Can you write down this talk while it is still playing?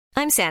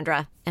I'm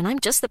Sandra, and I'm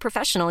just the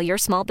professional your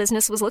small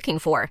business was looking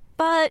for.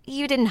 But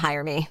you didn't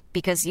hire me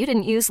because you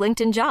didn't use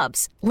LinkedIn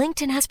Jobs.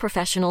 LinkedIn has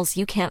professionals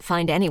you can't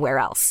find anywhere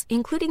else,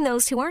 including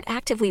those who aren't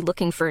actively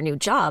looking for a new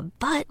job,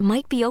 but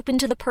might be open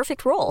to the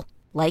perfect role,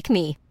 like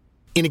me.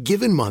 In a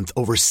given month,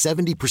 over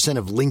 70%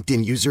 of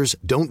LinkedIn users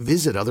don't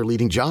visit other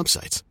leading job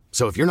sites.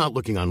 So if you're not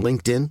looking on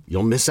LinkedIn,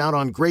 you'll miss out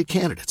on great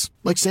candidates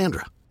like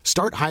Sandra.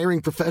 Start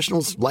hiring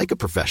professionals like a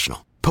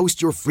professional.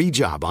 Post your free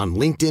job on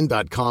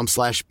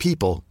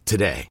linkedin.com/people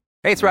today.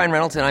 Hey, it's Ryan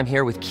Reynolds, and I'm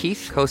here with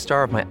Keith,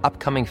 co-star of my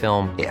upcoming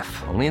film,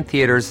 If, only in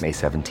theaters May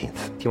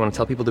 17th. Do you want to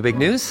tell people the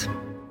big news?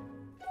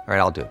 All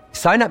right, I'll do it.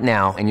 Sign up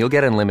now and you'll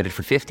get unlimited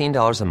for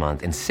 $15 a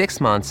month and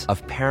 6 months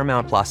of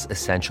Paramount Plus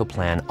Essential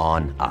Plan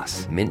on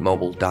us.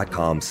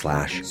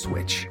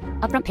 MintMobile.com/switch.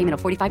 Upfront payment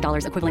of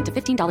 $45 equivalent to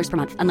 $15 per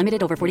month.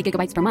 Unlimited over 40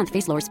 gigabytes per month.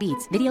 Face lower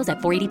speeds. Videos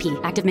at 480p.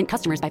 Active Mint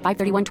customers by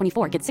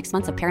 531.24 get 6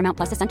 months of Paramount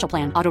Plus Essential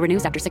Plan. Auto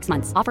renews after 6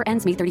 months. Offer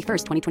ends May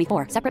 31st,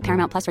 2024. Separate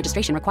Paramount Plus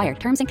registration required.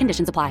 Terms and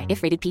conditions apply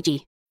if rated PG.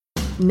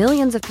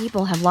 Millions of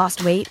people have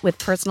lost weight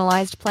with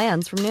personalized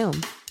plans from Noom.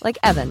 Like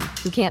Evan,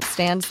 who can't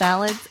stand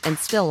salads and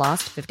still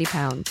lost 50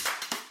 pounds.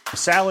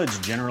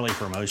 Salads generally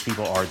for most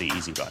people are the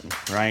easy button,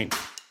 right?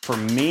 For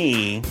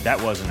me,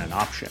 that wasn't an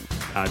option.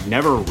 I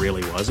never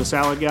really was a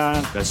salad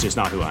guy. That's just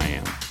not who I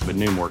am. But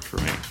Noom worked for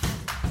me.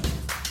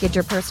 Get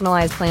your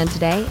personalized plan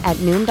today at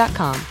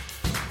Noom.com.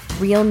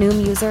 Real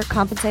Noom user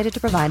compensated to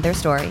provide their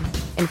story.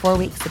 In 4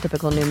 weeks, the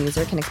typical Noom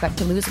user can expect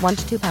to lose 1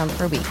 to 2 pounds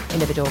per week.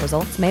 Individual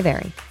results may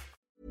vary.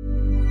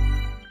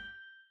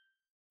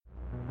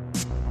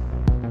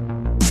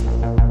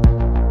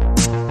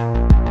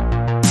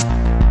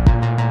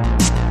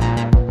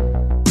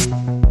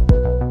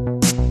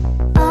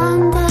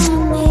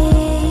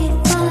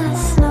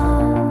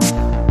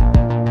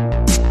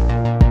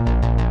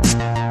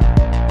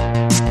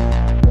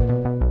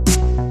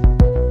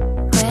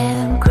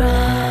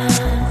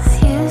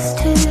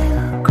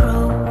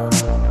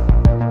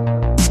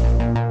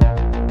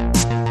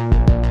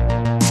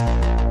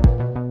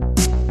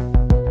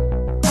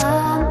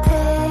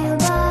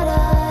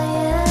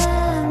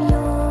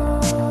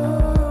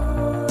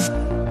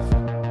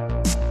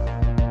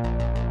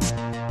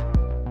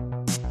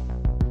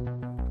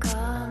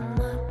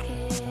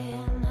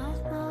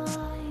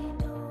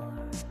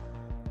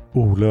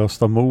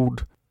 Olösta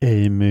mord,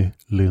 Amy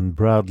Lynn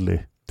Bradley,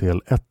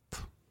 del 1.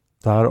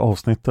 Det här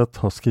avsnittet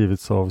har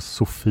skrivits av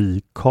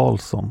Sofie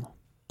Karlsson.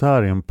 Det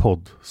här är en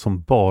podd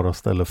som bara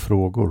ställer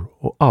frågor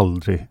och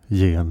aldrig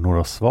ger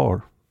några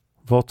svar.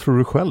 Vad tror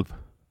du själv?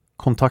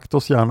 Kontakta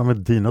oss gärna med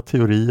dina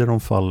teorier om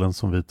fallen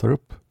som vi tar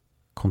upp.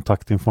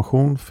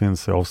 Kontaktinformation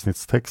finns i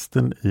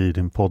avsnittstexten i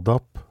din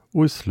poddapp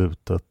och i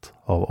slutet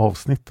av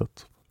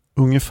avsnittet.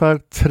 Ungefär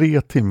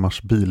 3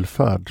 timmars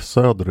bilfärd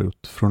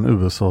söderut från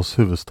USAs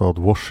huvudstad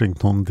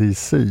Washington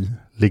DC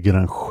ligger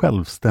den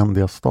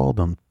självständiga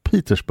staden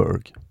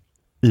Petersburg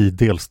i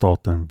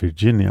delstaten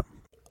Virginia.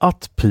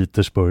 Att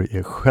Petersburg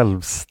är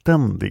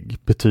självständig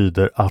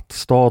betyder att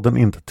staden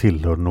inte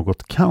tillhör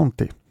något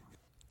county.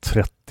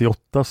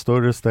 38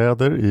 större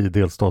städer i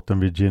delstaten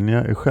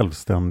Virginia är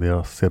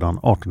självständiga sedan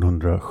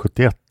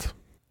 1871.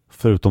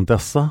 Förutom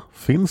dessa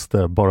finns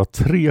det bara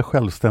 3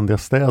 självständiga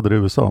städer i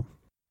USA.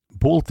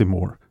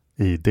 Baltimore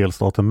i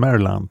delstaten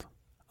Maryland,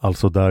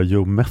 alltså där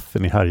Joe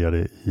Metheny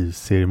härjade i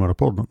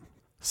seriemördarpodden.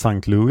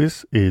 St.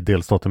 Louis i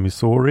delstaten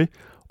Missouri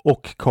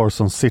och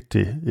Carson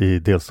City i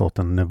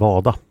delstaten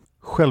Nevada.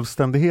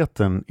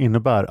 Självständigheten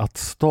innebär att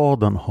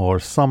staden har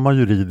samma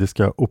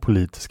juridiska och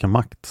politiska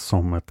makt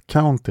som ett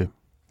county.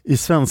 I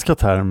svenska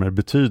termer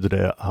betyder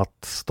det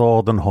att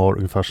staden har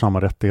ungefär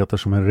samma rättigheter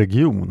som en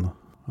region,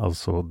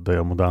 alltså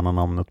det moderna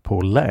namnet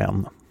på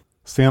län.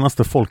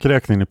 Senaste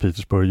folkräkningen i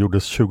Petersburg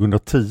gjordes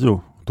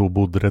 2010. Då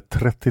bodde det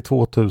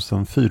 32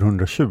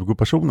 420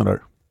 personer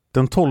där.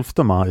 Den 12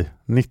 maj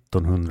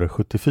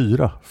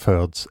 1974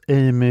 föds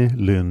Amy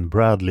Lynn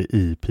Bradley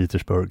i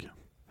Petersburg.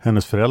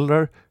 Hennes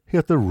föräldrar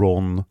heter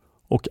Ron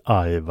och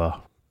Iva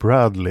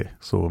Bradley,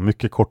 så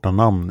mycket korta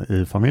namn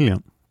i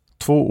familjen.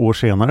 2 år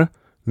senare,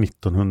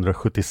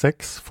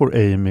 1976, får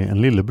Amy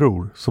en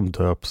lillebror som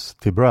döps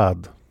till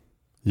Brad.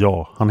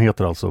 Ja, han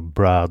heter alltså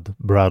Brad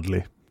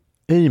Bradley.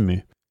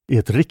 Amy är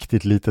ett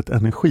riktigt litet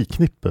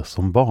energiknippe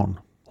som barn.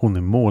 Hon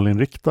är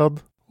målinriktad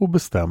och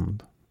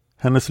bestämd.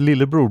 Hennes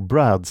lillebror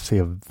Brad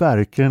ser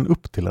verkligen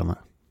upp till henne.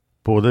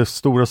 Både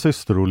stora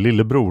syster och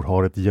lillebror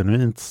har ett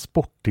genuint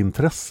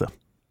sportintresse.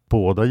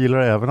 Båda gillar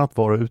även att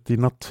vara ute i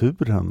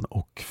naturen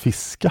och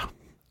fiska.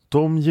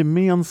 De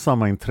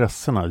gemensamma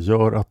intressena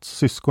gör att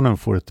syskonen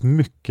får ett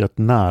mycket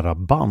nära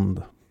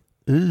band.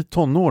 I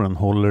tonåren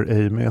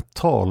håller Amy ett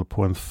tal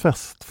på en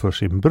fest för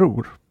sin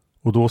bror.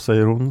 Och då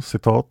säger hon,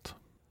 citat: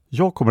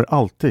 "Jag kommer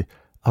alltid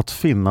att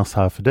finnas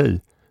här för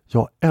dig.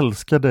 Jag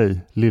älskar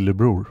dig,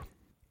 lillebror."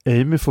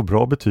 Amy får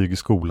bra betyg i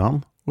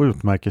skolan och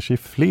utmärker sig i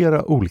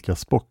flera olika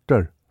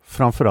sporter,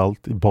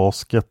 framförallt i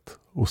basket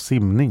och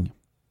simning.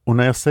 Och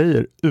när jag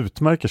säger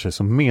utmärker sig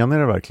så menar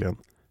jag verkligen.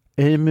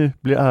 Amy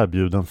blir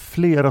erbjuden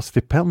flera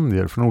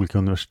stipendier från olika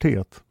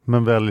universitet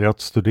men väljer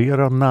att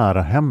studera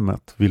nära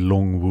hemmet vid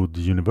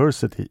Longwood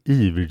University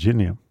i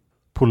Virginia.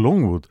 På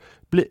Longwood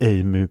blir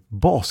Amy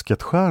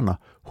basketstjärna.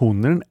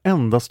 Hon är den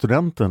enda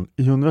studenten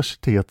i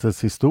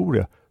universitetets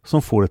historia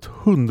som får ett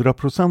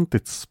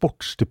 100%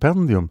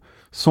 sportstipendium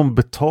som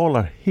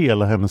betalar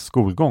hela hennes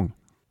skolgång.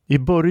 I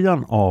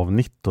början av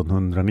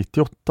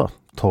 1998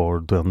 tar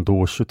den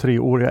då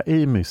 23-åriga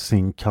Amy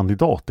sin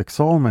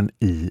kandidatexamen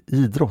i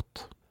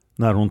idrott.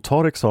 När hon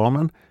tar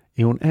examen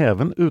är hon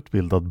även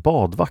utbildad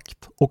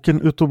badvakt och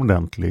en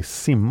utomordentlig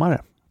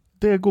simmare.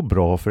 Det går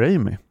bra för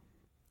Amy.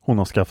 Hon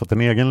har skaffat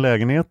en egen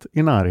lägenhet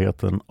i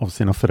närheten av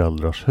sina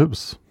föräldrars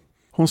hus.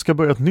 Hon ska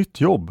börja ett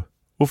nytt jobb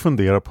och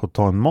funderar på att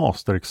ta en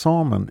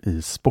masterexamen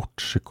i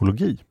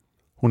sportpsykologi.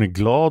 Hon är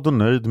glad och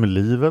nöjd med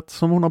livet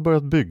som hon har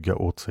börjat bygga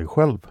åt sig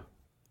själv.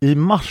 I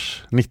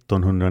mars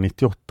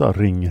 1998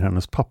 ringer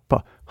hennes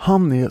pappa.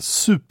 Han är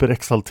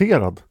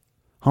superexalterad.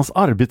 Hans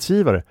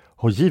arbetsgivare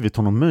har givit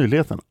honom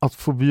möjligheten att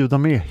få bjuda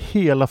med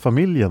hela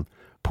familjen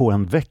på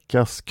en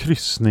veckas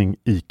kryssning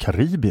i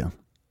Karibien.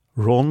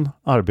 Ron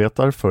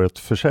arbetar för ett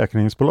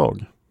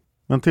försäkringsbolag.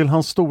 Men till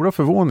hans stora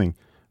förvåning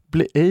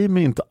blir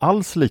Amy inte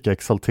alls lika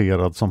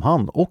exalterad som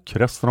han och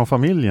resten av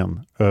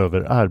familjen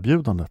över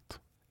erbjudandet.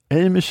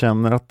 Amy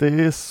känner att det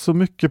är så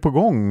mycket på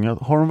gång.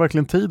 Har hon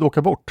verkligen tid att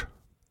åka bort?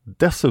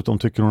 Dessutom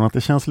tycker hon att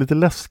det känns lite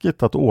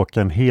läskigt att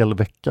åka en hel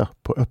vecka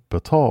på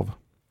öppet hav.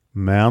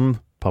 Men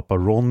pappa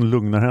Ron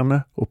lugnar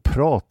henne och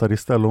pratar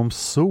istället om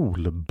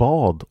sol,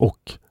 bad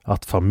och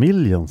att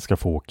familjen ska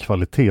få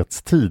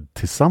kvalitetstid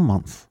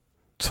tillsammans.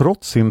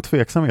 Trots sin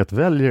tveksamhet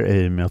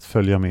väljer Amy att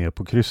följa med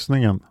på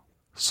kryssningen.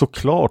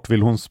 Såklart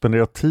vill hon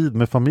spendera tid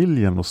med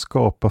familjen och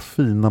skapa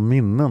fina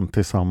minnen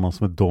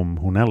tillsammans med dem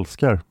hon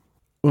älskar.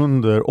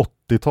 Under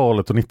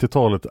 80-talet och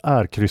 90-talet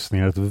är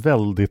kryssningar ett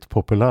väldigt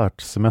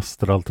populärt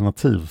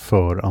semesteralternativ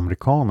för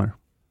amerikaner.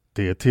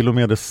 Det är till och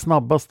med det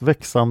snabbast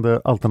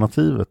växande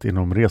alternativet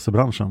inom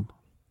resebranschen.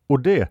 Och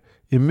det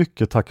är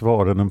mycket tack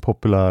vare den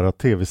populära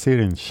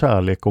tv-serien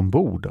Kärlek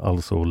ombord,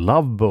 alltså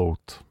Love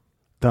Boat.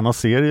 Denna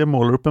serie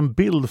målar upp en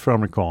bild för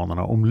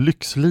amerikanerna om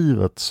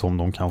lyxlivet som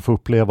de kan få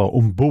uppleva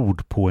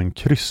ombord på en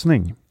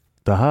kryssning.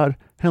 Det här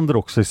händer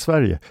också i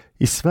Sverige.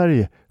 I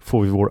Sverige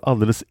får vi vår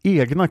alldeles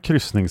egna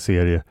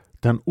kryssningsserie,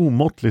 den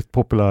omåttligt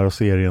populära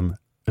serien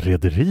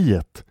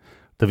Rederiet,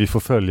 där vi får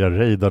följa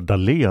Reidar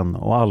Dahlén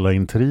och alla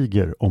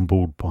intriger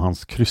ombord på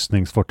hans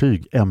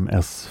kryssningsfartyg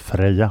MS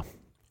Freja.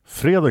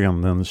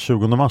 Fredagen den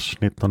 20 mars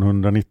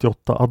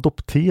 1998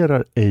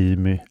 adopterar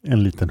Amy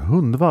en liten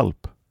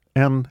hundvalp,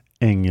 en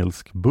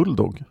engelsk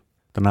bulldog.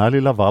 Den här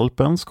lilla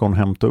valpen ska hon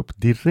hämta upp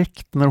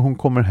direkt när hon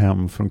kommer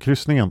hem från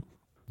kryssningen.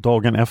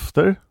 Dagen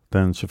efter,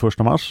 den 21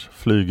 mars,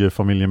 flyger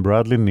familjen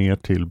Bradley ner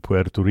till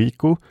Puerto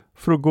Rico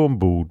för att gå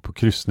ombord på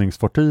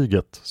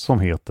kryssningsfartyget som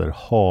heter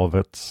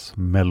Havets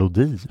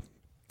Melodi.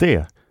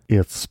 Det är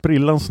ett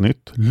sprillans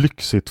nytt,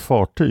 lyxigt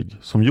fartyg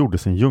som gjorde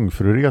sin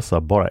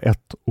jungfruresa bara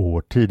ett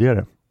år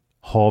tidigare.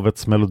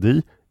 Havets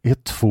Melodi är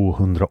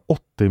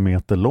 280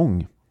 meter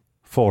lång.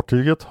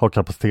 Fartyget har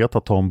kapacitet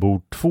att ta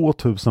ombord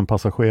 2000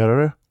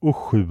 passagerare och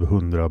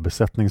 700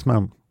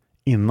 besättningsmän.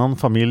 Innan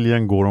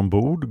familjen går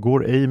ombord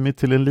går Amy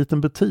till en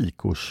liten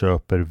butik och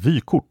köper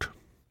vykort.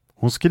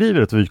 Hon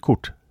skriver ett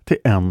vykort till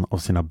en av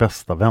sina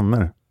bästa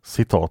vänner.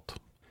 Citat.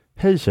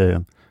 Hej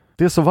tjejen,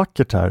 det är så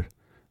vackert här.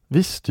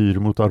 Vi styr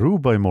mot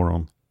Aruba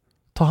imorgon.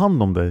 Ta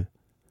hand om dig.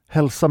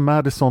 Hälsa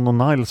Madison och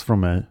Niles från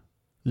mig.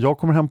 Jag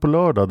kommer hem på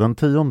lördag den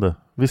 10:e.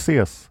 Vi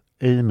ses,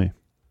 Amy.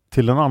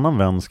 Till en annan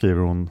vän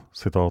skriver hon,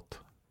 citat.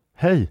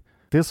 Hej,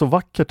 det är så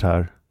vackert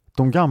här.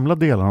 De gamla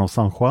delarna av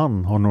San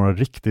Juan har några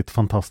riktigt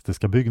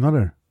fantastiska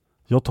byggnader.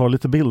 Jag tar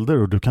lite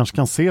bilder och du kanske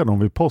kan se dem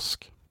vid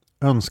påsk.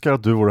 Önskar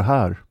att du vore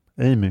här,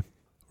 Amy.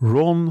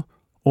 Ron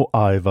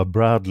och Iva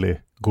Bradley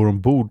går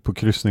ombord på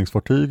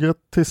kryssningsfartyget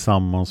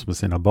tillsammans med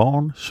sina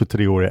barn,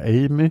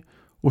 23-åriga Amy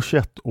och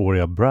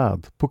 21-åriga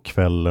Brad på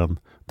kvällen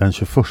den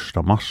 21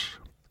 mars.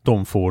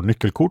 De får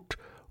nyckelkort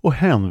och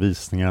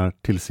hänvisningar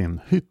till sin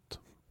hytt.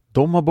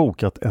 De har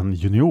bokat en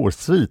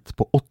juniorsvit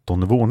på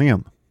 8:e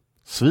våningen.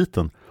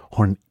 Sviten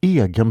har en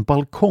egen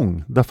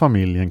balkong där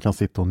familjen kan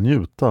sitta och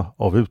njuta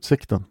av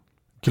utsikten.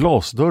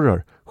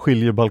 Glasdörrar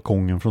skiljer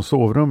balkongen från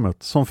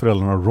sovrummet som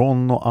föräldrarna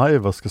Ron och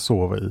Iva ska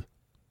sova i.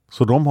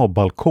 Så de har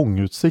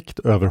balkongutsikt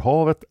över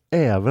havet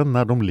även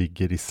när de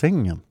ligger i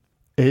sängen.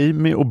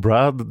 Amy och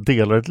Brad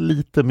delar ett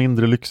lite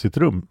mindre lyxigt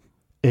rum.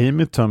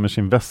 Amy tömmer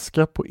sin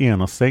väska på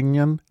ena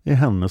sängen i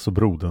hennes och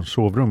broderns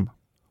sovrum.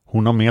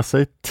 Hon har med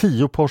sig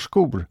 10 par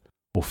skor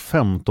och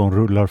 15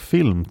 rullar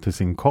film till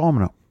sin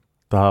kamera.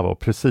 Det här var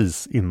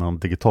precis innan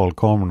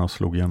digitalkamerorna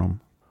slog igenom.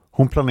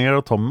 Hon planerar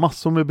att ta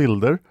massor med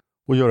bilder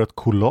och göra ett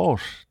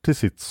collage till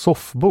sitt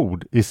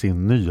soffbord i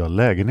sin nya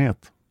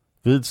lägenhet.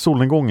 Vid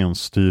solnedgången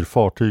styr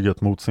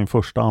fartyget mot sin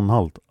första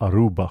anhalt,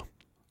 Aruba.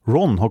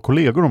 Ron har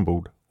kollegor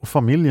ombord och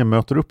familjen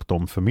möter upp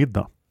dem för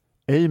middag.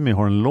 Amy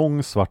har en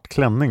lång svart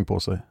klänning på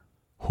sig.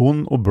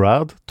 Hon och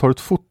Brad tar ett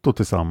foto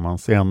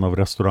tillsammans i en av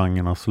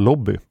restaurangernas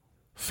lobby.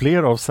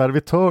 Flera av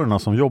servitörerna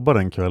som jobbar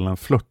den kvällen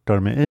flörtar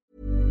med Amy.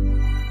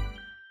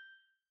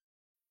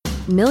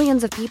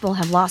 Millions of people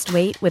have lost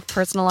weight with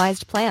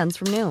personalized plans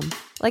from Noom.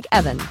 Like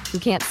Evan, who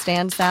can't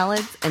stand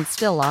salads and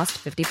still lost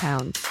 50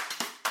 pounds.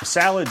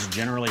 Salads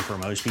generally for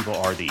most people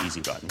are the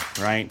easy button,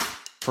 right?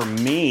 For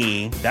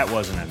me, that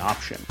wasn't an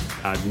option.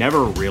 I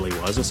never really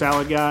was a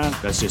salad guy.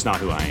 That's just not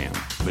who I am.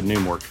 But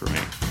Noom worked for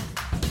me.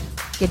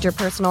 Get your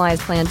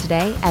personalized plan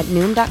today at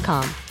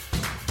Noom.com.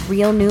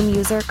 Real Noom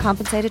user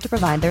compensated to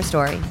provide their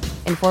story.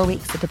 In 4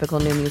 weeks, the typical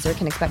Noom user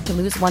can expect to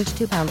lose 1 to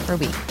 2 pounds per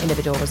week.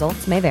 Individual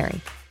results may vary.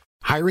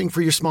 Hiring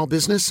for your small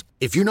business?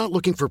 If you're not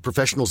looking for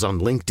professionals on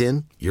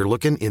LinkedIn, you're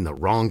looking in the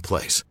wrong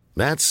place.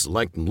 That's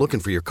like looking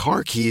for your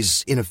car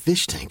keys in a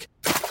fish tank.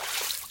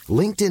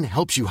 LinkedIn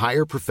helps you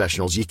hire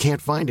professionals you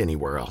can't find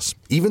anywhere else,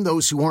 even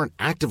those who aren't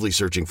actively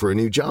searching for a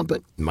new job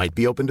but might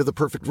be open to the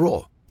perfect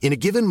role. In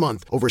a given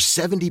month, over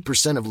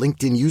 70% of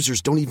LinkedIn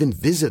users don't even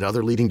visit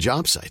other leading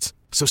job sites.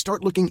 So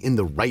start looking in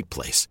the right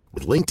place.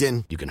 With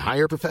LinkedIn, you can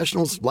hire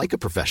professionals like a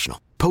professional.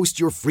 Post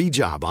your free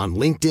job on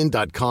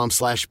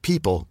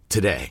linkedin.com/people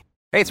today.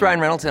 Hey, it's Ryan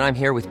Reynolds, and I'm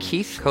here with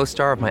Keith,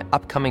 co-star of my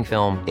upcoming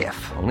film, If,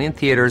 only in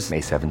theaters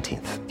May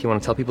 17th. Do you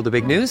want to tell people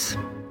the big news?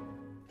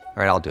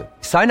 All right, I'll do it.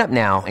 Sign up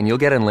now and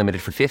you'll get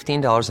unlimited for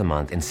 $15 a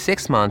month and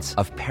 6 months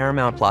of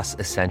Paramount Plus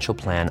Essential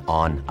Plan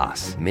on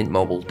us.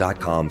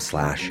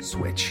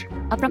 MintMobile.com/switch.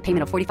 Upfront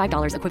payment of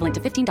 $45 equivalent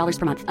to $15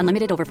 per month.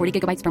 Unlimited over 40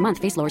 gigabytes per month.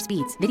 Face lower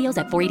speeds. Videos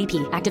at 480p.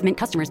 Active Mint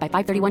customers by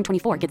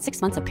 531.24 get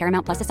 6 months of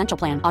Paramount Plus Essential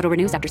Plan. Auto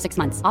renews after 6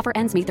 months. Offer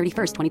ends May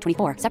 31st,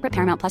 2024. Separate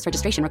Paramount Plus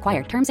registration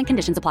required. Terms and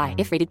conditions apply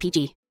if rated PG.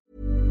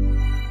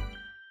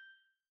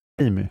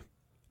 Amy.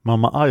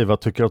 Mamma Aiva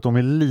tycker att de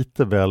är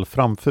lite väl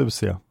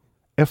framfusiga.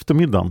 Efter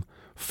middagen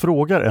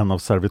frågar en av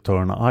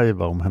servitörerna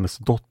Aiva om hennes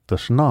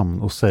dotters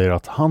namn och säger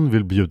att han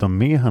vill bjuda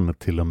med henne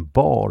till en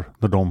bar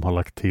när de har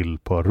lagt till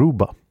på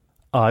Aruba.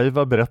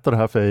 Aiva berättar det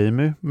här för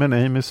Amy, men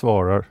Amy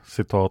svarar,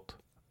 citat,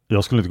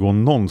 jag skulle inte gå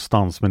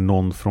någonstans med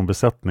någon från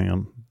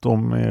besättningen.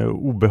 De är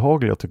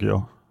obehagliga tycker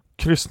jag.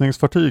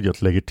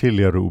 Kryssningsfartyget lägger till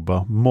i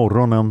Aruba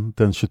morgonen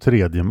den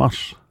 23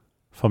 mars.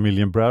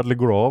 Familjen Bradley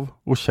går av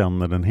och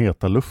känner den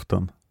heta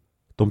luften.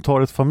 De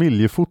tar ett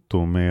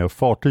familjefoto med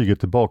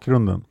fartyget i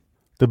bakgrunden.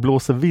 Det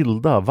blåser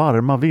vilda,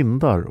 varma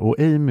vindar och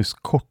Amys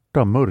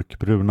korta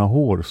mörkbruna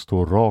hår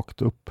står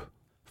rakt upp.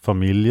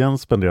 Familjen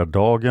spenderar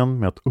dagen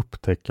med att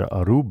upptäcka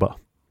Aruba.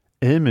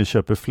 Amy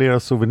köper flera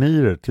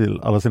souvenirer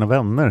till alla sina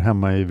vänner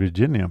hemma i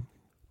Virginia.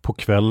 På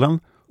kvällen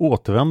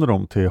återvänder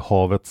de till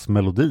havets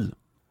melodi.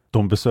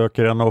 De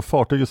besöker en av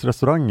fartygets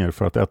restauranger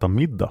för att äta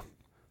middag.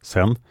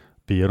 Sen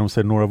beger de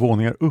sig några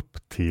våningar upp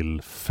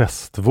till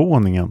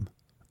festvåningen.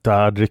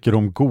 Där dricker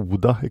de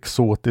goda,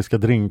 exotiska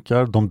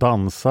drinkar, de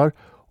dansar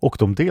och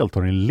de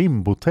deltar i en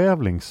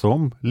limbotävling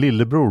som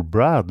lillebror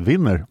Brad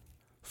vinner.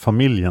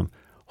 Familjen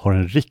har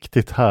en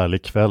riktigt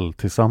härlig kväll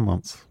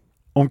tillsammans.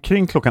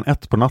 Omkring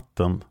 1:00 på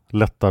natten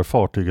lättar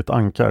fartyget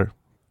ankar.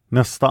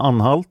 Nästa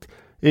anhalt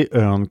är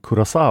ön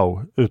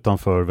Curaçao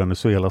utanför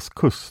Venezuelas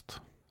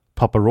kust.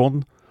 Pappa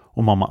Ron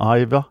och mamma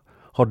Aiva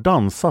har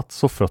dansat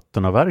så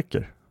fötterna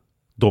värker.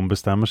 De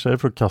bestämmer sig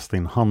för att kasta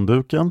in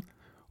handduken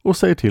och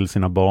säger till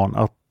sina barn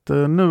att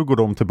nu går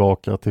de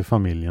tillbaka till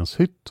familjens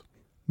hytt.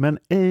 Men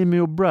Amy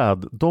och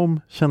Brad, de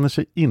känner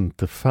sig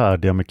inte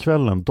färdiga med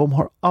kvällen. De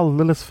har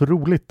alldeles för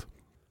roligt.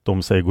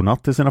 De säger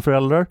godnatt till sina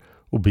föräldrar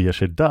och beger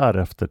sig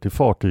därefter till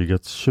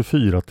fartygets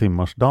 24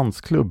 timmars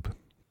dansklubb.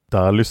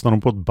 Där lyssnar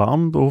de på ett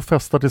band och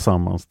festar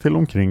tillsammans till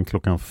omkring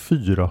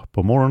 4:00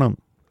 på morgonen.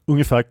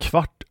 Ungefär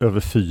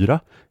 4:15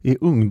 är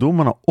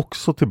ungdomarna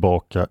också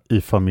tillbaka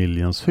i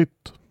familjens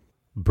hytt.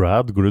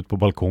 Brad går ut på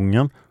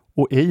balkongen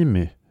och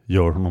Amy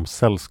gör honom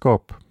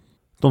sällskap.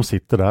 De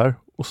sitter där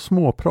och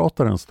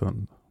småpratar en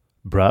stund.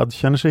 Brad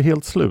känner sig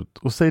helt slut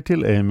och säger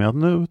till Amy att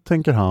nu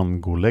tänker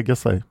han gå och lägga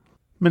sig.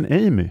 Men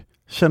Amy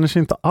känner sig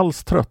inte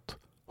alls trött.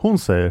 Hon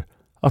säger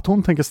att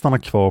hon tänker stanna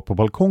kvar på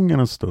balkongen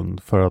en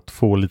stund för att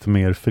få lite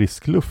mer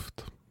frisk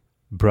luft.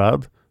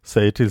 Brad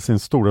säger till sin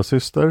stora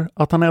syster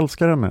att han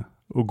älskar henne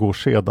och går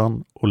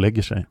sedan och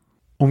lägger sig.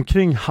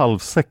 Omkring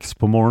 5:30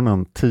 på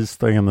morgonen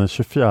tisdagen den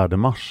 24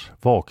 mars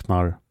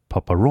vaknar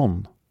pappa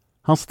Ron.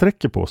 Han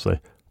sträcker på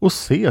sig och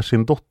ser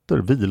sin dotter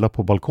vila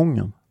på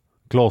balkongen.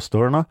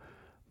 Glasdörrarna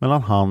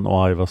mellan han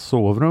och Aivas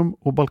sovrum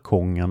och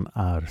balkongen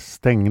är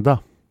stängda.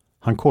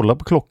 Han kollar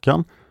på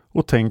klockan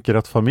och tänker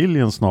att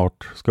familjen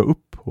snart ska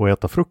upp och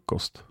äta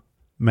frukost.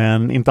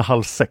 Men inte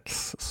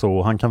 5:30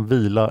 så han kan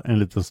vila en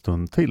liten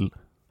stund till.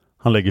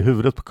 Han lägger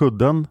huvudet på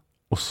kudden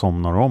och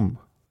somnar om.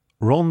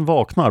 Ron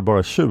vaknar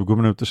bara 20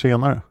 minuter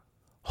senare.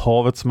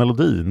 Havets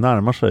melodi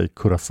närmar sig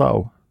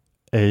Curaçao.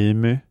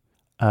 Amy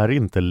är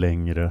inte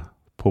längre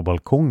på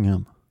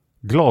balkongen.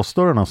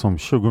 Glasdörrarna som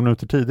 20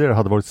 minuter tidigare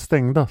hade varit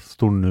stängda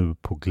står nu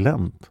på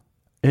glänt.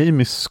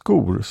 Amys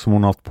skor som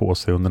hon haft på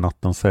sig under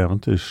nattens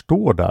äventyr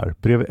står där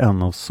bredvid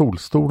en av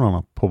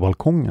solstolarna på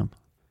balkongen.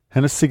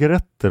 Hennes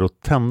cigaretter och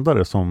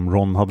tändare som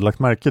Ron hade lagt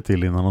märke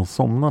till innan han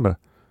somnade,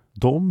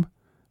 de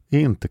är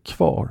inte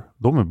kvar.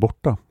 De är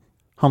borta.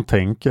 Han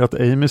tänker att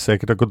Amy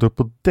säkert har gått upp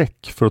på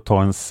däck för att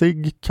ta en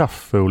cigg,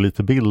 kaffe och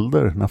lite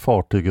bilder när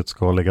fartyget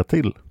ska lägga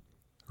till.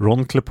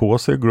 Ron klär på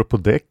sig och går upp på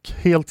däck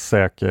helt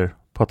säker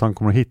på att han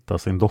kommer hitta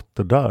sin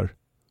dotter där.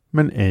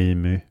 Men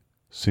Amy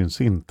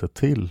syns inte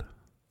till.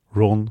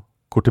 Ron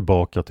går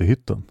tillbaka till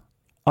hytten.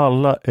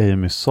 Alla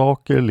Amys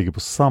saker ligger på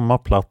samma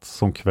plats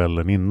som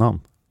kvällen innan.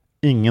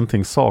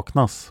 Ingenting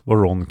saknas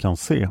vad Ron kan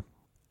se.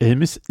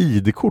 Amys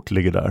ID-kort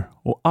ligger där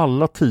och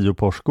alla 10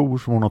 par skor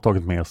som hon har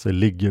tagit med sig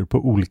ligger på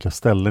olika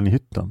ställen i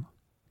hytten.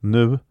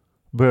 Nu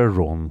börjar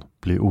Ron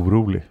bli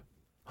orolig.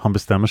 Han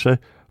bestämmer sig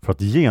för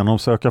att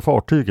genomsöka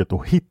fartyget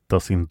och hitta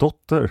sin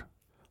dotter.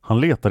 Han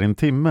letar i en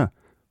timme,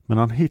 men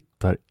han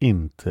hittar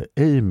inte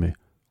Amy.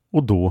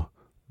 Och då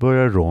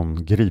börjar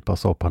Ron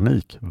gripas av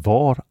panik.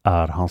 Var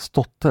är hans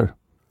dotter?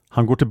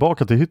 Han går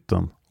tillbaka till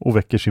hytten och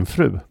väcker sin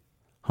fru.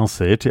 Han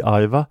säger till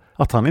Iva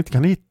att han inte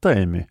kan hitta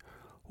Amy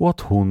och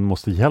att hon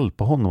måste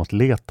hjälpa honom att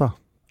leta.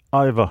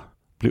 Iva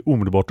blir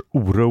omedelbart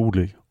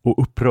orolig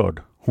och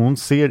upprörd. Hon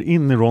ser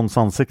in i Rons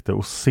ansikte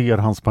och ser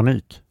hans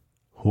panik.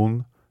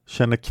 Hon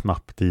känner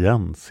knappt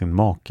igen sin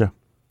make.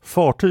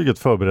 Fartyget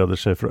förbereder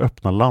sig för att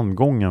öppna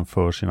landgången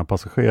för sina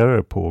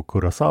passagerare på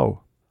Curaçao.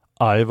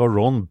 Iva och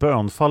Ron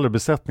bönfaller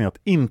besättningen att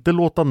inte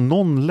låta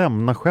någon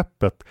lämna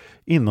skeppet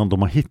innan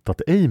de har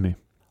hittat Amy.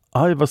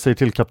 Iva säger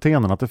till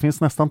kaptenen att det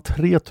finns nästan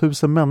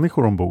 3000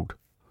 människor ombord.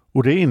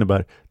 Och det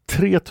innebär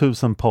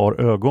 3000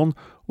 par ögon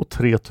och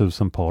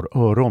 3000 par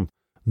öron.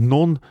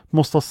 Någon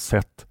måste ha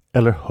sett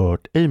eller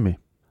hört Amy.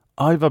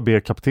 Iva ber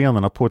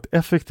kaptenen att på ett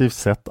effektivt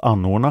sätt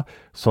anordna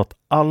så att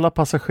alla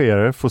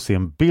passagerare får se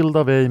en bild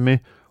av Amy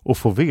och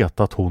får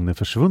veta att hon är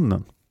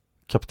försvunnen.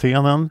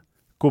 Kaptenen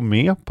går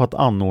med på att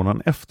anordna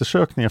en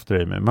eftersökning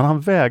efter Amy, men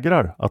han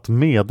vägrar att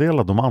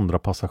meddela de andra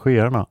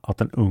passagerarna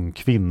att en ung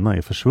kvinna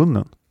är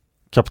försvunnen.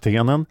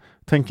 Kaptenen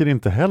tänker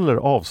inte heller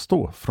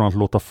avstå från att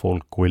låta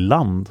folk gå i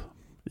land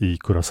i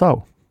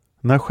Curaçao.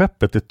 När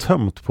skeppet är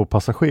tömt på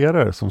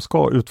passagerare som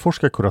ska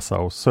utforska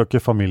Curaçao söker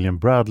familjen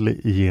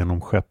Bradley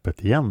igenom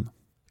skeppet igen.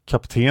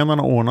 Kaptenen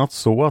har ordnat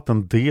så att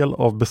en del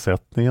av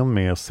besättningen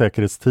med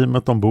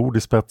säkerhetsteamet ombord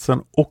i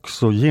spetsen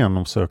också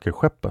genomsöker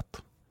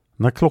skeppet.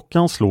 När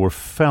klockan slår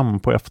 5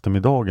 på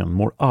eftermiddagen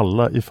mår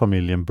alla i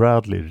familjen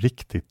Bradley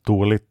riktigt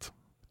dåligt.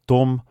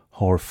 De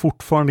har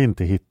fortfarande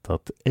inte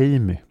hittat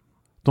Amy.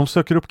 De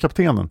söker upp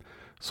kaptenen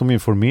som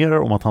informerar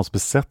om att hans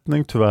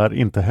besättning tyvärr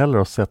inte heller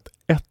har sett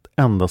ett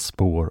enda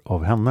spår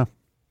av henne.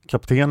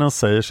 Kaptenen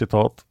säger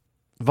citat: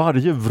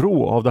 "Varje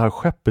vrå av det här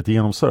skeppet är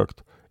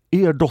genomsökt.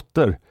 Er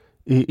dotter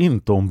är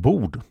inte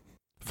ombord."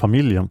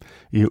 Familjen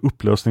är i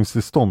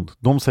upplösningstillstånd.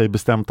 De säger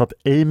bestämt att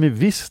Amy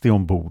visst är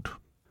ombord.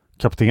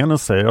 Kaptenen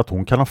säger att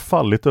hon kan ha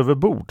fallit över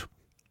bord.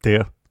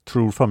 Det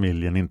tror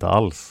familjen inte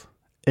alls.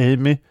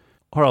 Amy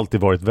har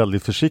alltid varit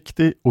väldigt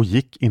försiktig och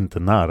gick inte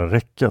nära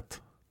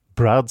räcket.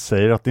 Brad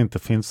säger att det inte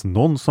finns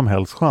någon som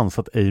helst chans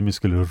att Amy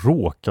skulle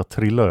råka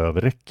trilla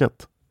över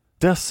räcket.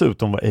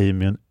 Dessutom var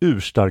Amy en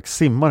urstark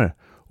simmare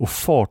och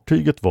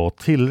fartyget var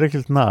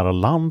tillräckligt nära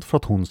land för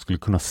att hon skulle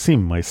kunna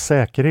simma i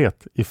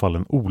säkerhet ifall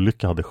en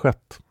olycka hade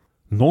skett.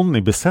 Någon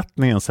i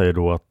besättningen säger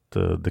då att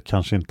det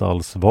kanske inte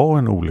alls var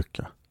en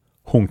olycka.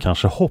 Hon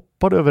kanske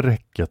hoppade över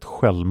räcket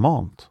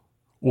självmant.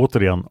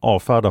 Återigen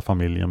avfärdar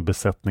familjen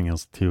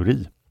besättningens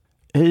teori.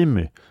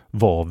 Amy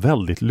var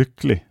väldigt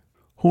lycklig.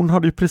 Hon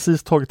hade ju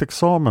precis tagit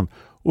examen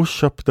och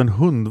köpt en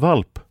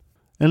hundvalp.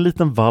 En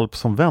liten valp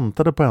som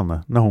väntade på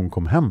henne när hon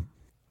kom hem.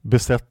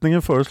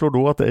 Besättningen föreslår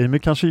då att Amy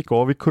kanske gick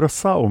av i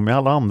Curaçao med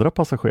alla andra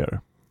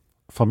passagerare.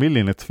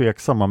 Familjen är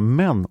tveksamma,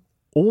 men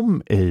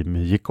om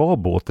Amy gick av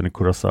båten i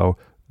Curaçao,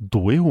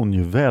 då är hon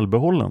ju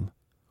välbehållen.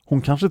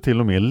 Hon kanske till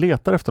och med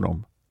letar efter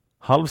dem.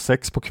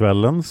 5:30 på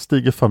kvällen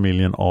stiger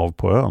familjen av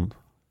på ön.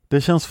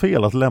 Det känns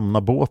fel att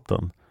lämna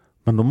båten,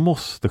 men de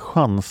måste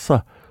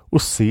chansa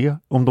och se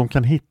om de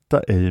kan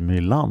hitta Amy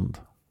i land.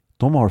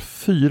 De har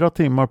 4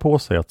 timmar på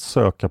sig att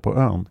söka på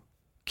ön.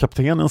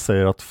 Kaptenen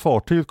säger att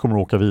fartyget kommer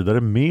att åka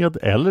vidare med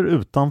eller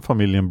utan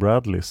familjen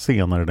Bradley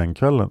senare den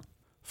kvällen.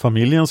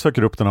 Familjen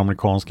söker upp den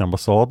amerikanska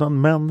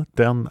ambassaden, men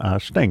den är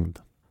stängd.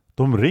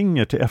 De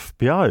ringer till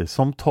FBI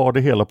som tar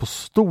det hela på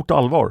stort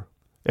allvar.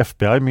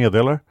 FBI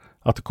meddelar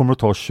att det kommer att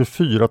ta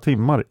 24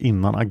 timmar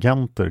innan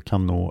agenter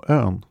kan nå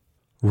ön.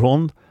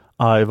 Ron,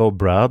 Iva och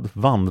Brad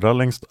vandrar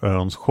längs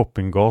öns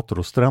shoppinggator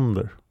och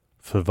stränder.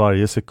 För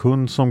varje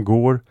sekund som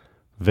går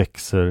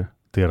växer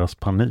deras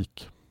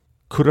panik.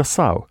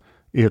 Curaçao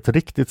är ett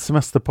riktigt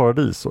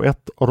semesterparadis och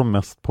ett av de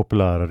mest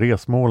populära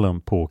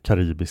resmålen på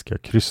karibiska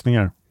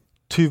kryssningar.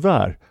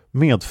 Tyvärr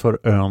medför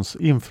öns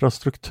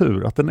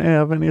infrastruktur att den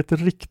även är ett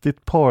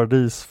riktigt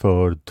paradis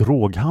för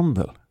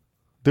droghandel.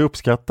 Det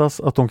uppskattas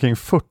att omkring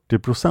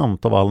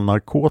 40% av all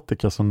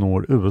narkotika som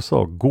når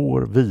USA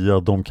går via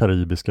de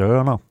karibiska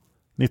öarna.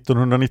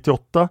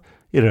 1998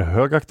 är det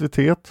hög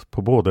aktivitet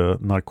på både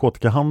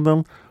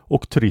narkotikahandeln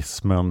och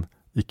turismen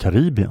i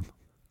Karibien.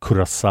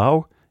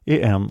 Curaçao är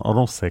en av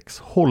de 6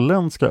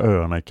 holländska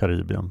öarna i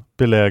Karibien,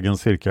 belägen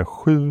cirka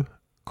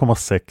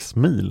 7,6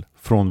 mil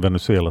från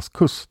Venezuelas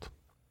kust.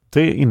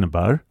 Det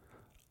innebär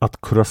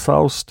att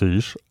Curaçao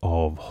styrs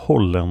av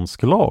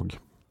holländsk lag.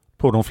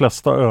 På de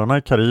flesta öarna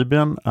i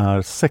Karibien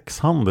är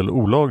sexhandel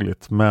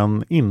olagligt,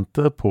 men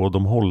inte på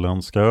de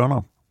holländska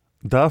öarna.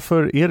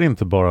 Därför är det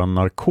inte bara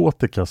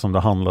narkotika som det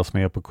handlas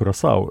med på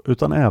Curaçao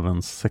utan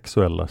även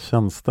sexuella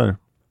tjänster.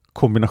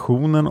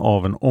 Kombinationen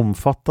av en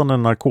omfattande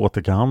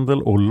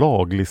narkotikahandel och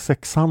laglig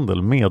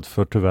sexhandel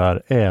medför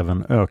tyvärr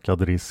även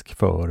ökad risk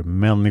för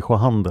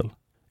människohandel.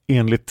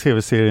 Enligt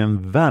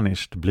tv-serien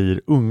Vanished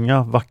blir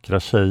unga vackra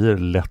tjejer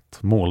lätt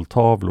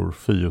måltavlor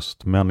för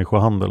just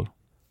människohandel.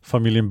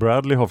 Familjen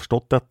Bradley har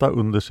förstått detta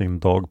under sin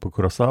dag på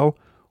Curaçao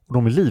och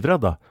de är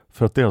livrädda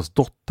för att deras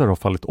dotter har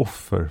fallit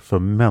offer för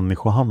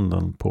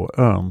människohandeln på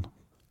ön.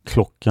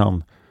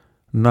 Klockan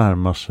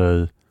närmar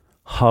sig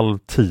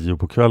 9:30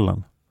 på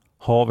kvällen.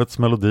 Havets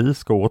melodi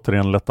ska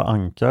återigen lätta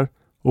ankar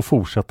och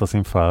fortsätta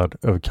sin färd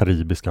över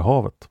Karibiska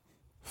havet.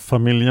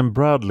 Familjen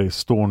Bradley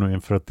står nu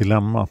inför ett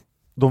dilemma.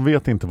 De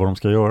vet inte vad de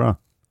ska göra.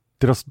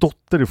 Deras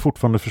dotter är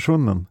fortfarande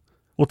försvunnen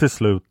och till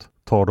slut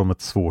tar de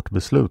ett svårt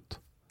beslut.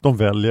 De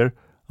väljer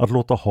att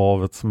låta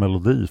havets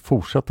melodi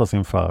fortsätta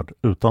sin färd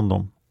utan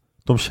dem.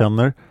 De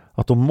känner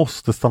att de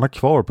måste stanna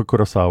kvar på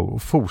Curaçao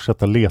och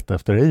fortsätta leta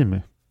efter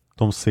Amy.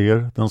 De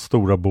ser den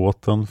stora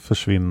båten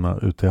försvinna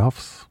ut till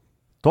havs.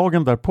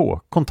 Dagen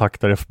därpå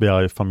kontaktar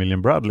FBI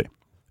familjen Bradley.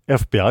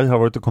 FBI har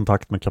varit i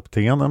kontakt med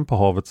kaptenen på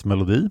havets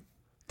melodi.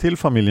 Till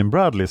familjen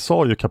Bradley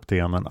sa ju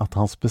kaptenen att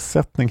hans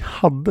besättning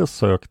hade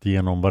sökt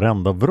igenom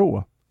varenda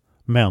vrå.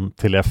 Men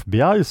till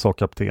FBI sa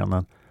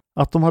kaptenen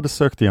att de hade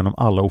sökt igenom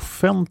alla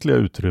offentliga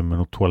utrymmen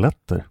och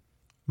toaletter.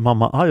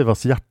 Mamma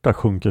Aivas hjärta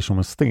sjunker som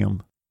en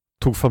sten.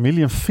 Tog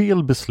familjen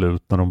fel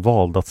beslut när de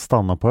valde att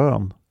stanna på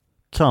ön?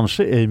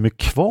 Kanske är Amy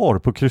kvar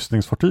på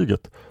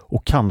kryssningsfartyget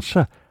och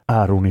kanske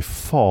är hon i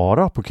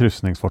fara på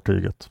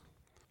kryssningsfartyget.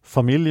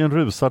 Familjen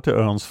rusar till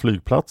öns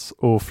flygplats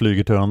och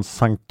flyger till ön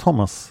St.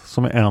 Thomas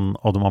som är en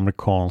av de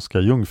amerikanska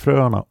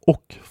jungfruöarna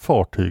och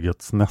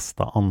fartygets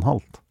nästa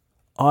anhalt.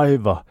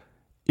 Aiva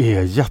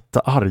är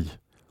jättearg.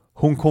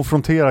 Hon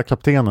konfronterar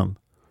kaptenen.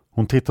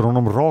 Hon tittar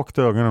honom rakt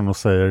i ögonen och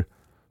säger: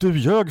 "Du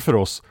ljög för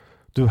oss.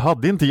 Du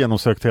hade inte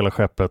genomsökt hela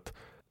skeppet.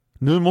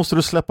 Nu måste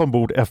du släppa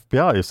ombord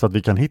FBI så att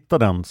vi kan hitta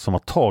den som har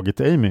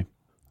tagit Amy."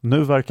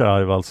 Nu verkar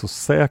Aiva alltså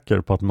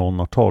säker på att någon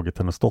har tagit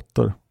hennes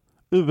dotter.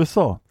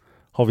 USA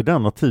har vid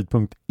denna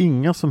tidpunkt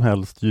inga som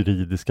helst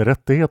juridiska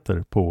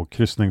rättigheter på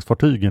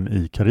kryssningsfartygen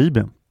i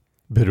Karibien.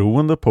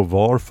 Beroende på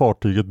var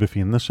fartyget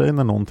befinner sig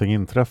när någonting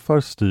inträffar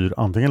styr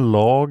antingen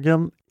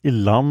lagen i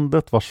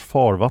landet vars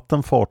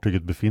farvatten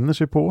fartyget befinner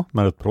sig på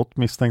när ett brott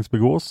misstänks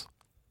begås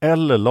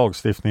eller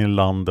lagstiftningen i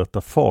landet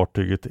där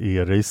fartyget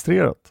är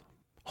registrerat.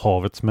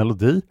 Havets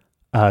melodi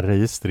är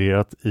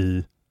registrerat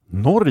i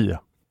Norge,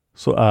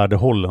 så är det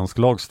holländsk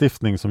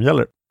lagstiftning som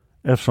gäller.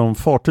 Eftersom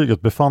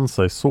fartyget befann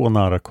sig så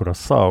nära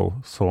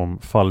Curaçao som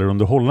faller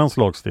under holländsk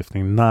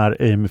lagstiftning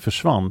när Amy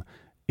försvann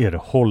är det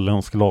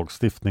holländsk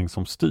lagstiftning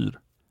som styr.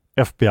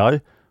 FBI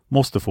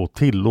måste få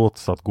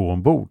tillåtelse att gå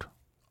ombord.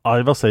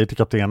 Aiva säger till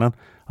kaptenen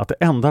att det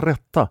enda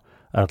rätta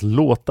är att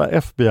låta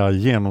FBI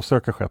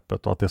genomsöka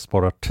skeppet och att det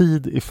sparar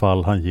tid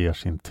ifall han ger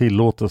sin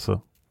tillåtelse.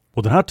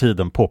 Och den här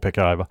tiden,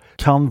 påpekar Aiva,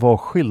 kan vara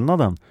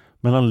skillnaden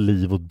mellan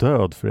liv och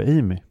död för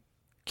Amy.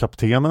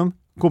 Kaptenen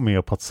går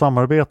med på att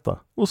samarbeta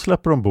och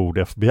släpper ombord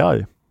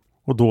FBI.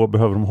 Och då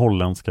behöver de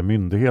holländska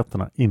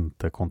myndigheterna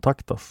inte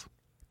kontaktas.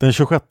 Den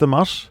 26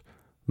 mars,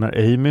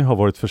 när Amy har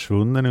varit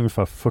försvunnen i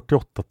ungefär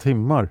 48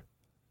 timmar,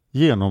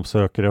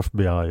 genomsöker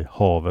FBI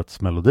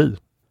havets melodi.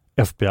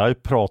 FBI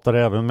pratar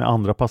även med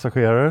andra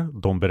passagerare.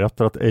 De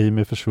berättar att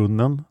Amy är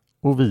försvunnen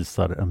och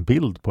visar en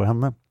bild på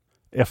henne.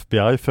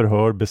 FBI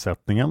förhör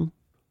besättningen.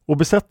 Och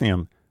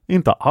besättningen är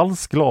inte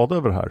alls glada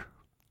över det här.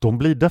 De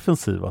blir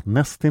defensiva,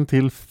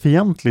 nästintill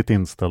fientligt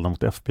inställda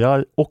mot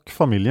FBI och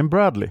familjen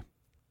Bradley.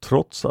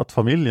 Trots att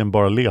familjen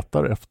bara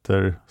letar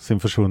efter sin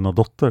försvunna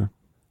dotter.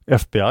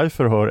 FBI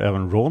förhör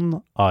även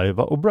Ron,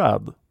 Aiva och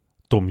Brad.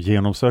 De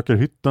genomsöker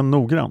hytten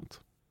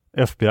noggrant.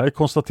 FBI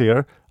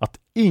konstaterar att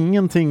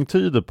ingenting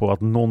tyder på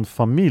att någon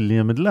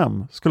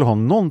familjemedlem skulle ha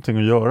någonting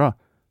att göra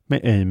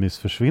med Amys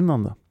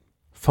försvinnande.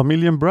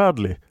 Familjen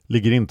Bradley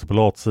ligger inte på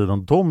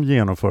latsidan. De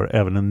genomför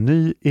även en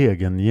ny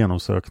egen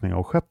genomsökning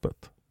av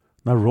skeppet.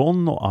 När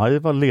Ron och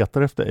Aiva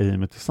letar efter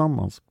Amy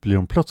tillsammans blir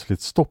de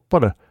plötsligt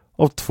stoppade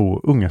av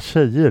två unga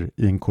tjejer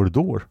i en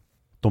korridor.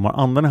 De har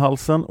andan i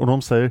halsen och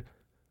de säger,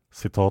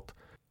 citat,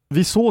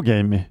 "Vi såg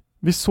Amy.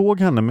 Vi såg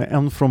henne med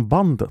en från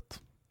bandet."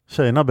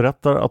 Tjejerna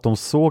berättar att de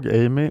såg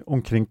Amy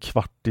omkring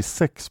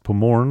 5:15 på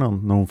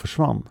morgonen när hon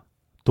försvann.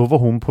 Då var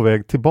hon på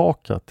väg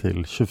tillbaka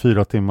till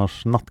 24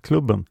 timmars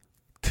nattklubben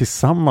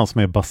tillsammans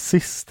med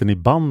basisten i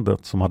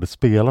bandet som hade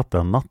spelat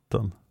den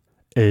natten.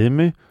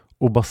 Amy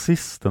och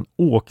basisten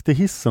åkte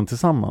hissen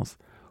tillsammans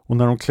och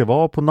när de klev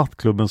av på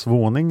nattklubbens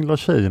våning la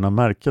tjejerna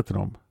märke till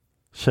dem.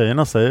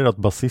 Tjejerna säger att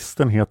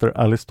basisten heter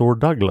Alistair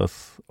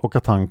Douglas och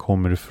att han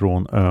kommer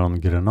ifrån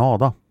ön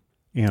Grenada.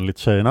 Enligt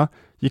tjejerna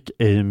gick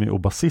Amy och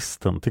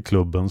basisten till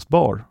klubbens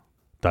bar.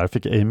 Där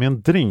fick Amy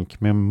en drink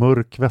med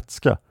mörk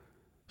vätska.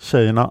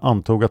 Tjejerna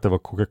antog att det var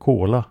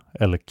Coca-Cola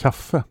eller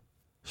kaffe.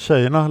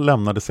 Tjejerna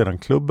lämnade sedan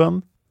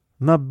klubben.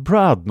 När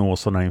Brad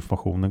nås av den här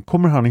informationen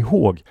kommer han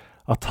ihåg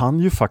att han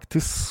ju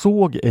faktiskt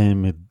såg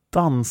Amy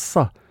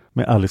dansa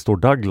med Alistair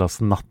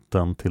Douglas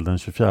natten till den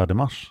 24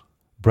 mars.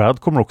 Brad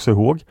kommer också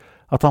ihåg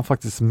att han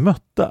faktiskt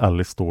mötte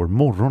Alistair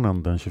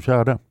morgonen den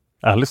 24.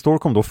 Alistair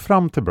kom då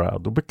fram till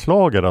Brad och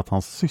beklagade att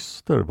hans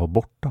syster var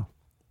borta.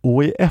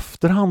 Och i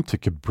efterhand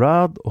tycker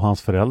Brad och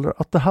hans föräldrar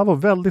att det här var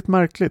väldigt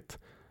märkligt,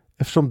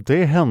 eftersom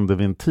det hände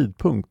vid en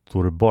tidpunkt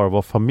då det bara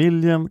var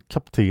familjen,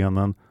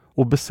 kaptenen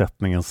och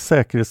besättningens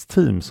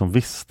säkerhetsteam som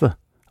visste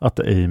att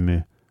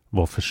Amy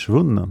var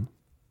försvunnen.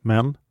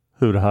 Men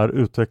hur det här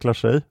utvecklar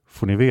sig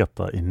får ni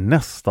veta i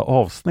nästa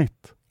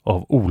avsnitt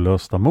av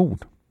Olösta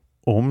mord.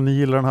 Om ni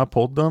gillar den här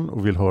podden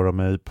och vill höra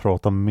mig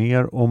prata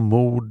mer om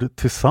mord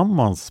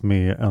tillsammans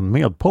med en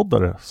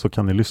medpoddare så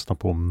kan ni lyssna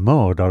på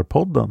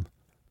Mördarpodden.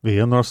 Vi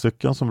är några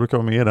stycken som brukar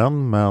vara med i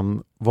den,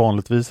 men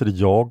vanligtvis är det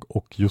jag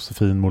och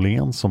Josefin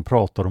Molén som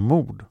pratar om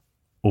mord.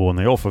 Och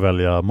när jag får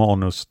välja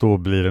manus då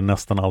blir det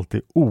nästan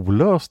alltid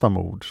olösta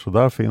mord. Så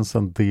där finns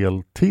en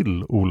del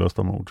till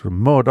olösta mord. Så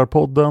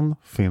Mördarpodden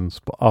finns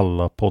på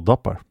alla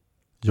poddappar.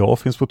 Jag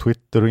finns på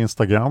Twitter och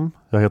Instagram.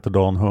 Jag heter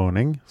Dan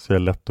Hörning så jag är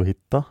lätt att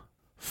hitta.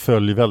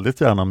 Följ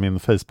väldigt gärna min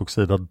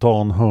Facebook-sida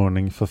Dan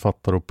Hörning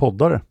författare och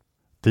poddare.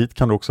 Dit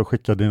kan du också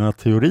skicka dina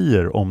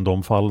teorier om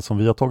de fall som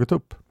vi har tagit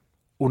upp.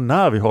 Och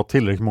när vi har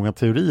tillräckligt många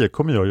teorier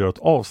kommer jag göra ett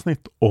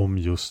avsnitt om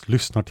just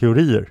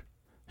lyssnarteorier.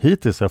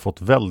 Hittills har jag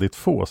fått väldigt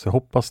få så jag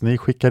hoppas ni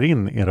skickar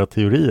in era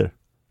teorier.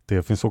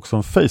 Det finns också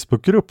en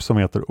Facebookgrupp som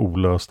heter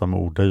Olösta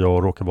mord där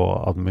jag råkar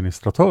vara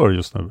administratör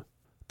just nu.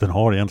 Den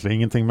har egentligen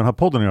ingenting med den här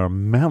podden att göra,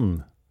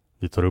 men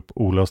vi tar upp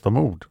olösta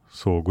mord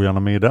så gå gärna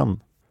med i den.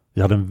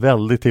 Vi hade en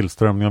väldig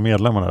tillströmning av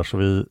medlemmar där så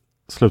vi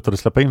slutade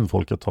släppa in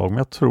folk ett tag, men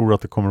jag tror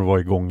att det kommer att vara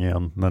igång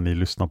igen när ni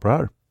lyssnar på det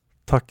här.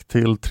 Tack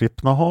till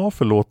Tripp Naha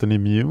för låten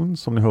Immune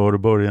som ni hör i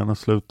början och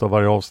slutet av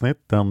varje avsnitt.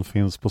 Den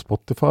finns på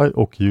Spotify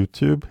och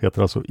YouTube,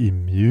 heter alltså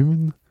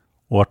Immune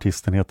och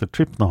artisten heter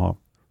Tripp Naha.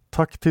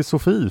 Tack till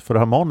Sofie för det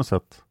här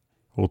manuset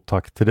och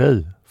tack till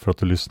dig för att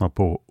du lyssnar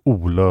på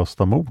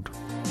Olösta mord.